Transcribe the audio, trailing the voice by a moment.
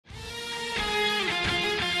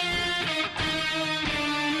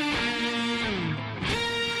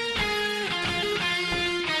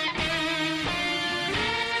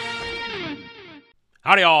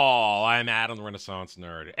Howdy all, I'm Adam the Renaissance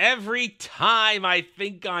Nerd. Every time I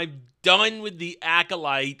think I'm done with the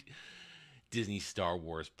Acolyte, Disney Star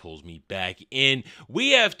Wars pulls me back in.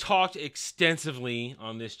 We have talked extensively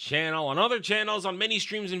on this channel, on other channels, on many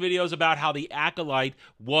streams and videos about how the Acolyte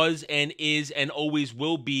was and is and always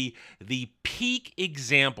will be the peak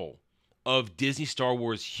example of Disney Star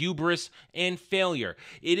Wars hubris and failure.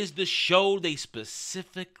 It is the show they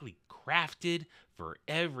specifically crafted for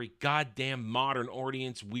every goddamn modern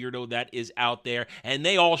audience weirdo that is out there, and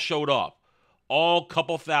they all showed up. All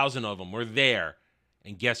couple thousand of them were there.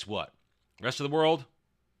 And guess what? Rest of the world,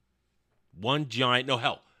 one giant, no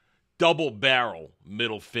hell, double barrel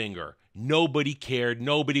middle finger. Nobody cared,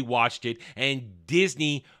 nobody watched it, and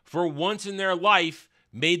Disney, for once in their life,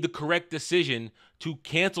 made the correct decision to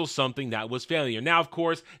cancel something that was failure. Now, of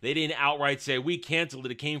course, they didn't outright say, we canceled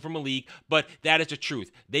it, it came from a leak, but that is the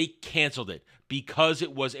truth. They canceled it because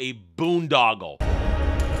it was a boondoggle.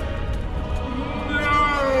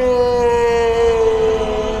 No!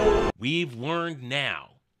 We've learned now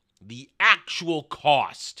the actual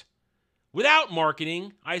cost. Without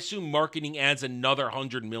marketing, I assume marketing adds another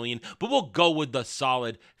 $100 million, but we'll go with the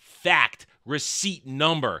solid fact receipt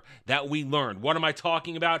number that we learned. What am I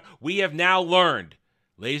talking about? We have now learned,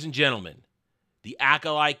 ladies and gentlemen, the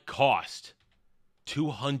Acolyte cost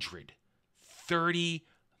 $230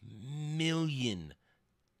 million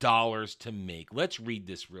to make. Let's read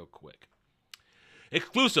this real quick.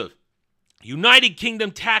 Exclusive. United Kingdom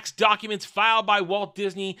tax documents filed by Walt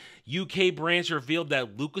Disney UK branch revealed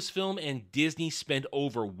that Lucasfilm and Disney spent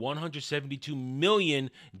over 172 million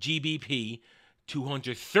GBP,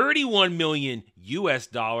 231 million US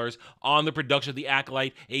dollars on the production of The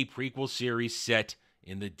Acolyte, a prequel series set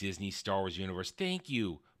in the Disney Star Wars universe. Thank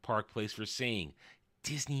you, Park Place, for saying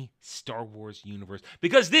Disney Star Wars universe,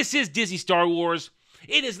 because this is Disney Star Wars.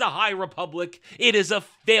 It is the High Republic. It is a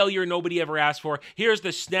failure nobody ever asked for. Here's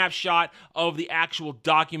the snapshot of the actual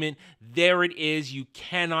document. There it is. You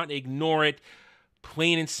cannot ignore it.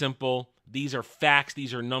 Plain and simple. These are facts.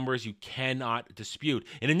 These are numbers you cannot dispute.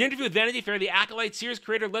 In an interview with Vanity Fair, the Acolyte series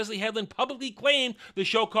creator Leslie Headland publicly claimed the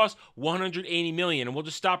show cost $180 million. And we'll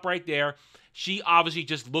just stop right there. She obviously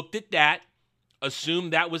just looked at that,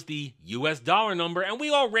 assumed that was the US dollar number, and we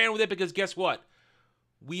all ran with it because guess what?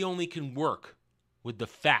 We only can work with the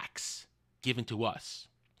facts given to us.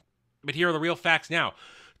 But here are the real facts now.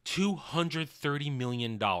 $230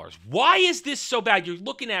 million. Why is this so bad? You're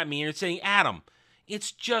looking at me and you're saying, Adam,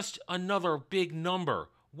 it's just another big number.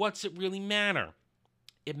 What's it really matter?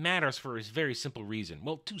 It matters for a very simple reason.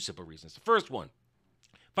 Well, two simple reasons. The first one,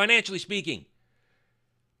 financially speaking,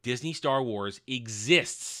 Disney Star Wars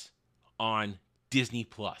exists on Disney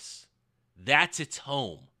Plus. That's its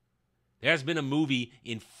home. There has been a movie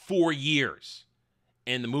in 4 years.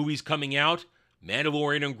 And the movie's coming out,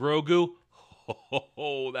 Mandalorian and Grogu.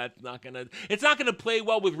 Oh, it's not gonna play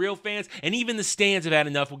well with real fans, and even the stands have had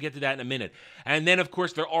enough. We'll get to that in a minute. And then, of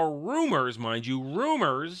course, there are rumors, mind you,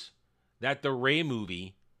 that the Rey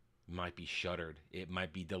movie might be shuttered. It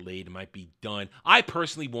might be delayed. It might be done. I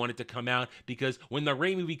personally want it to come out because when the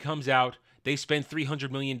Rey movie comes out, they spend $300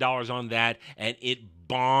 million on that, and it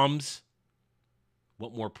bombs.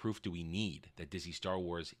 What more proof do we need that Disney Star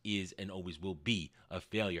Wars is and always will be a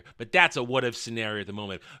failure? But that's a what-if scenario at the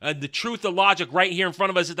moment. The truth, the logic right here in front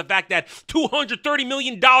of us is the fact that $230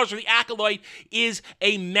 million for The Acolyte is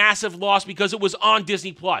a massive loss because it was on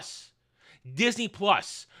Disney+. Disney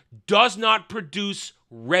Plus does not produce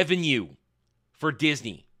revenue for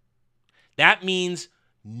Disney. That means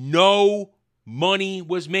no money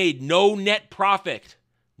was made, no net profit,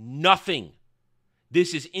 nothing.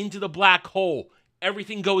 This is into the black hole.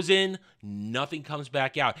 Everything goes in, nothing comes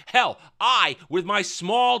back out. Hell, I, with my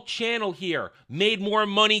small channel here, made more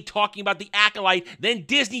money talking about The Acolyte than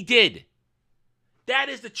Disney did. That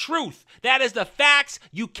is the truth. That is the facts.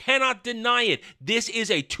 You cannot deny it. This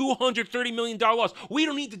is a $230 million loss. We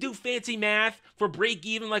don't need to do fancy math for break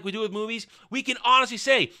even like we do with movies. We can honestly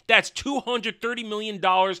say that's $230 million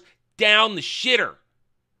down the shitter.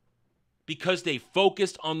 Because they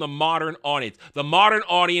focused on the modern audience. The modern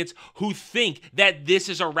audience who think that this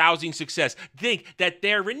is a rousing success. Think that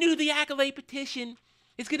their Renew the Acolyte petition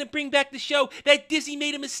is going to bring back the show. That Disney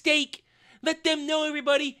made a mistake. Let them know,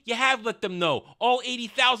 everybody. You have let them know. All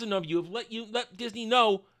 80,000 of you have let Disney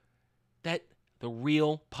know that the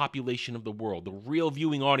real population of the world, the real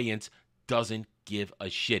viewing audience, doesn't give a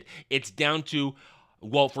shit. It's down to,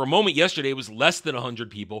 well, for a moment yesterday, it was less than 100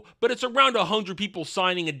 people, but it's around 100 people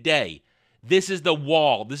signing a day. This is the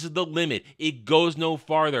wall. This is the limit. It goes no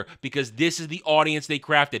farther because this is the audience they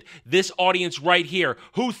crafted. This audience right here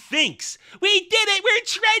who thinks, we did it, we're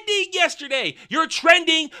trending yesterday. You're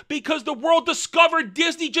trending because the world discovered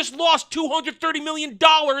Disney just lost $230 million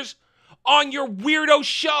on your weirdo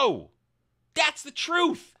show. That's the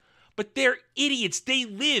truth. But they're idiots. They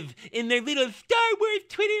live in their little Star Wars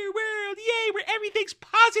Twitter world. Yay, where everything's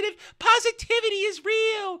positive. Positivity is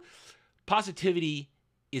real. Positivity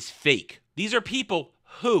is fake. These are people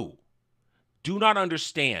who do not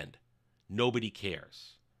understand. Nobody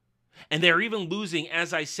cares. And they're even losing,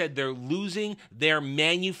 as I said, they're losing their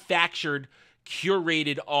manufactured,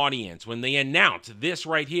 curated audience. When they announce this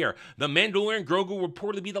right here, The Mandalorian Grogu will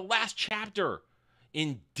reportedly be the last chapter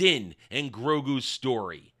in Din and Grogu's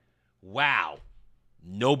story. Wow.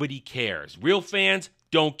 Nobody cares. Real fans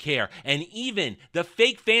don't care. And even the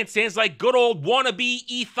fake fan stands like good old wannabe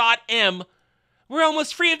Ethot M. We're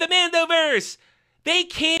almost free of the Mandoverse. They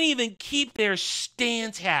can't even keep their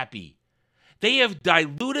stands happy. They have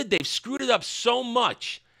diluted, they've screwed it up so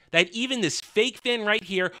much that even this fake fan right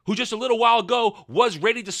here, who just a little while ago was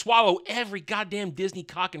ready to swallow every goddamn Disney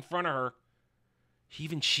cock in front of her,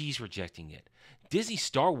 even she's rejecting it. Disney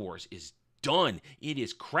Star Wars is done. It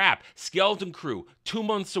is crap. Skeleton Crew, 2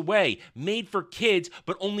 months away, made for kids,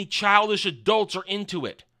 but only childish adults are into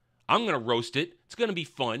it. I'm going to roast it. It's going to be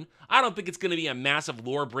fun. I don't think it's going to be a massive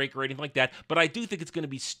lore break or anything like that, but I do think it's going to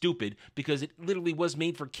be stupid because it literally was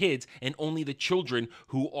made for kids and only the children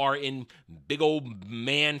who are in big old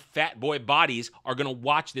man fat boy bodies are going to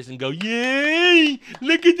watch this and go, yay,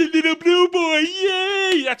 look at the little blue boy,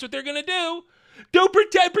 yay. That's what they're going to do. Don't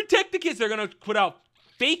protect the kids. They're going to put out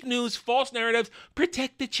fake news, false narratives,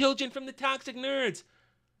 protect the children from the toxic nerds.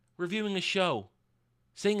 Reviewing a show.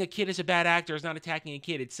 Saying a kid is a bad actor is not attacking a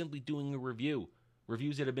kid. It's simply doing a review.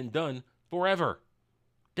 Reviews that have been done forever.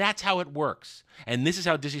 That's how it works. And this is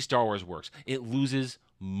how Disney Star Wars works. It loses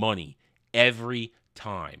money every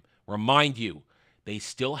time. Remind you, they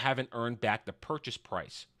still haven't earned back the purchase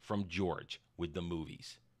price from George with the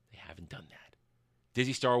movies. They haven't done that.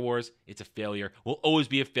 Disney Star Wars, it's a failure. Will always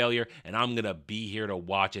be a failure, and I'm going to be here to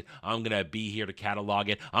watch it. I'm going to be here to catalog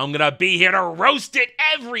it. I'm going to be here to roast it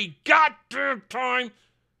every goddamn time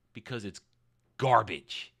because it's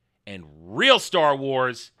garbage. And real Star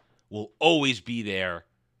Wars will always be there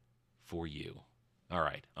for you. All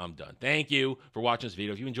right, I'm done. Thank you for watching this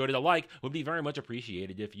video. If you enjoyed it, a like would be very much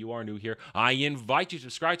appreciated. If you are new here, I invite you to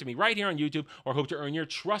subscribe to me right here on YouTube or hope to earn your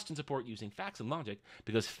trust and support using facts and logic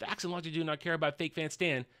because facts and logic do not care about fake fan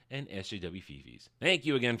Stan and SJW Fifis. Thank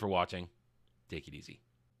you again for watching. Take it easy.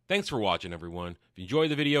 Thanks for watching, everyone. If you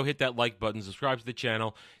enjoyed the video, hit that like button, subscribe to the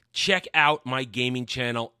channel, check out my gaming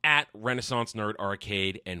channel at Renaissance Nerd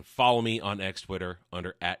Arcade, and follow me on X Twitter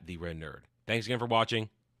under @TheRedNerd. Thanks again for watching.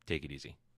 Take it easy.